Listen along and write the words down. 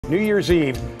New Year's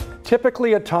Eve,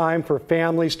 typically a time for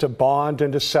families to bond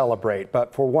and to celebrate.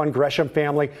 But for one Gresham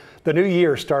family, the new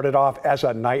year started off as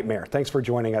a nightmare. Thanks for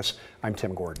joining us. I'm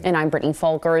Tim Gordon. And I'm Brittany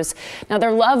Folkers. Now,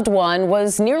 their loved one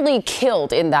was nearly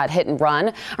killed in that hit and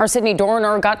run. Our Sydney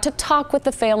Dorner got to talk with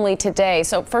the family today.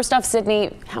 So first off,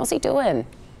 Sydney, how's he doing?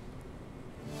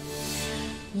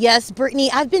 Yes,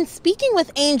 Brittany, I've been speaking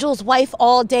with Angel's wife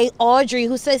all day, Audrey,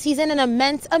 who says he's in an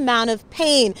immense amount of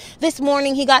pain. This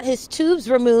morning, he got his tubes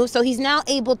removed, so he's now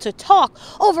able to talk.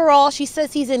 Overall, she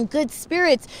says he's in good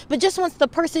spirits, but just wants the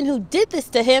person who did this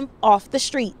to him off the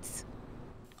streets.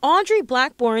 Audrey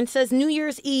Blackburn says New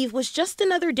Year's Eve was just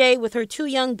another day with her two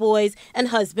young boys and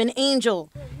husband, Angel.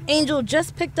 Angel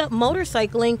just picked up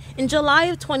motorcycling in July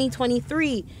of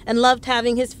 2023 and loved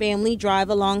having his family drive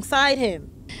alongside him.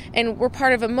 And we're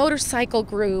part of a motorcycle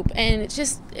group, and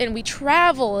we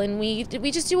travel, and we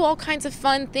just do all kinds of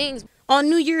fun things. On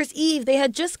New Year's Eve, they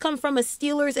had just come from a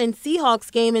Steelers and Seahawks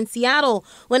game in Seattle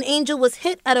when Angel was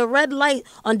hit at a red light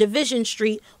on Division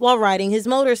Street while riding his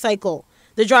motorcycle.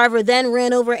 The driver then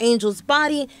ran over Angel's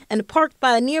body and parked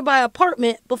by a nearby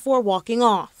apartment before walking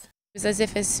off. It was as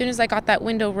if as soon as I got that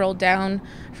window rolled down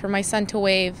for my son to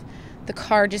wave, the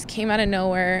car just came out of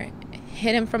nowhere,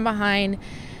 hit him from behind.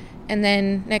 And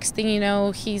then next thing you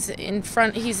know, he's in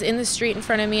the street in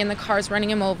front of me and the car's running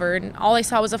him over. And all I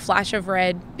saw was a flash of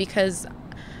red because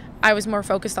I was more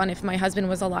focused on if my husband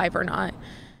was alive or not.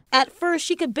 At first,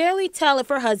 she could barely tell if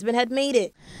her husband had made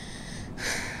it.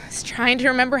 I was trying to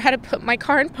remember how to put my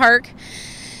car in park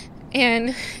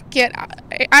and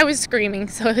I was screaming.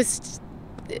 So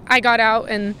I got out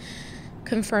and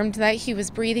confirmed that he was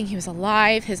breathing, he was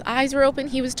alive, his eyes were open,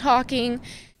 he was talking.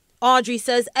 Audrey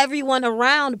says everyone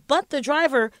around but the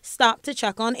driver stopped to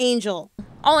check on Angel.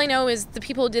 All I know is the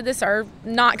people who did this are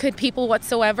not good people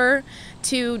whatsoever,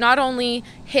 to not only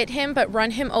hit him but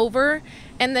run him over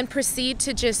and then proceed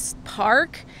to just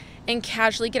park and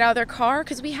casually get out of their car,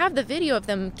 because we have the video of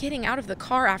them getting out of the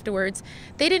car afterwards.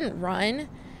 They didn't run.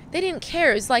 They didn't care.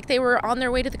 It was like they were on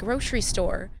their way to the grocery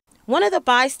store. One of the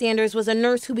bystanders was a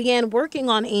nurse who began working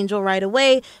on Angel right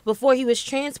away before he was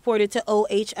transported to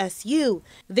OHSU.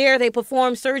 There, they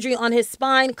performed surgery on his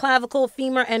spine, clavicle,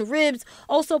 femur, and ribs,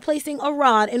 also placing a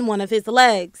rod in one of his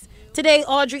legs. Today,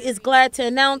 Audrey is glad to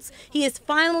announce he is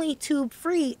finally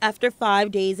tube-free after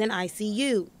 5 days in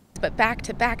ICU. But back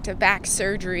to back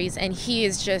surgeries, and he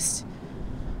is just,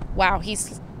 wow,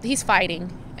 he's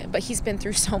fighting, but he's been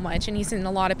through so much, and he's in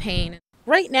a lot of pain.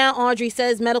 Right now, Audrey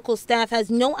says medical staff has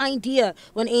no idea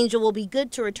when Angel will be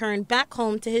good to return back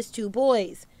home to his two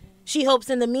boys. She hopes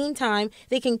in the meantime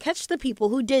they can catch the people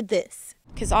who did this.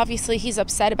 Because obviously he's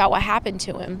upset about what happened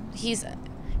to him. He's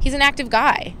an active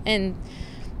guy, and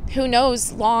who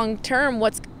knows long term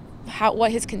what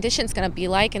his condition's going to be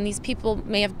like, and these people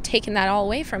may have taken that all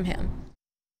away from him.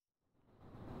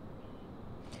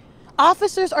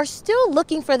 Officers are still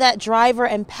looking for that driver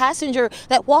and passenger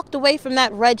that walked away from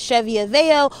that red Chevy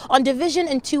Aveo on Division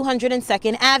and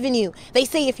 202nd Avenue. They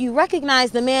say if you recognize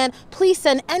the man, please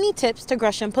send any tips to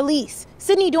Gresham Police.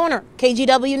 Sydney Dorner,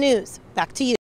 KGW News. Back to you.